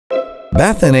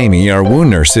Beth and Amy are wound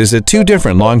nurses at two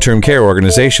different long-term care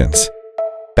organizations.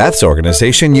 Beth's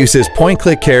organization uses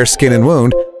PointClickCare Skin and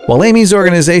Wound, while Amy's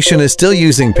organization is still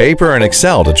using paper and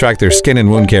Excel to track their skin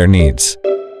and wound care needs.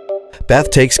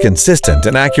 Beth takes consistent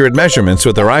and accurate measurements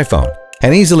with her iPhone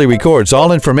and easily records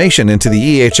all information into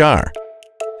the EHR,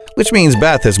 which means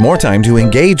Beth has more time to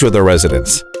engage with her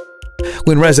residents.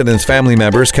 When residents' family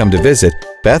members come to visit,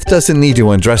 Beth doesn't need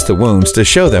to undress the wounds to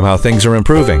show them how things are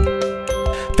improving.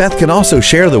 Beth can also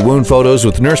share the wound photos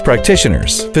with nurse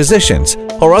practitioners, physicians,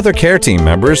 or other care team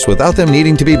members without them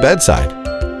needing to be bedside.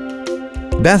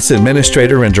 Beth's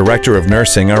administrator and director of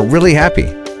nursing are really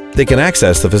happy. They can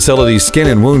access the facility's skin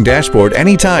and wound dashboard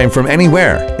anytime from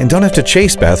anywhere and don't have to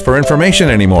chase Beth for information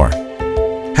anymore.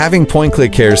 Having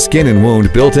PointClickCare Skin and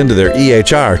Wound built into their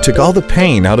EHR took all the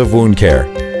pain out of wound care.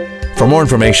 For more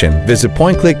information, visit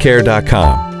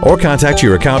PointClickCare.com or contact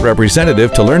your account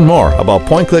representative to learn more about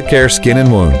PointClickCare Skin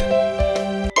and Wound.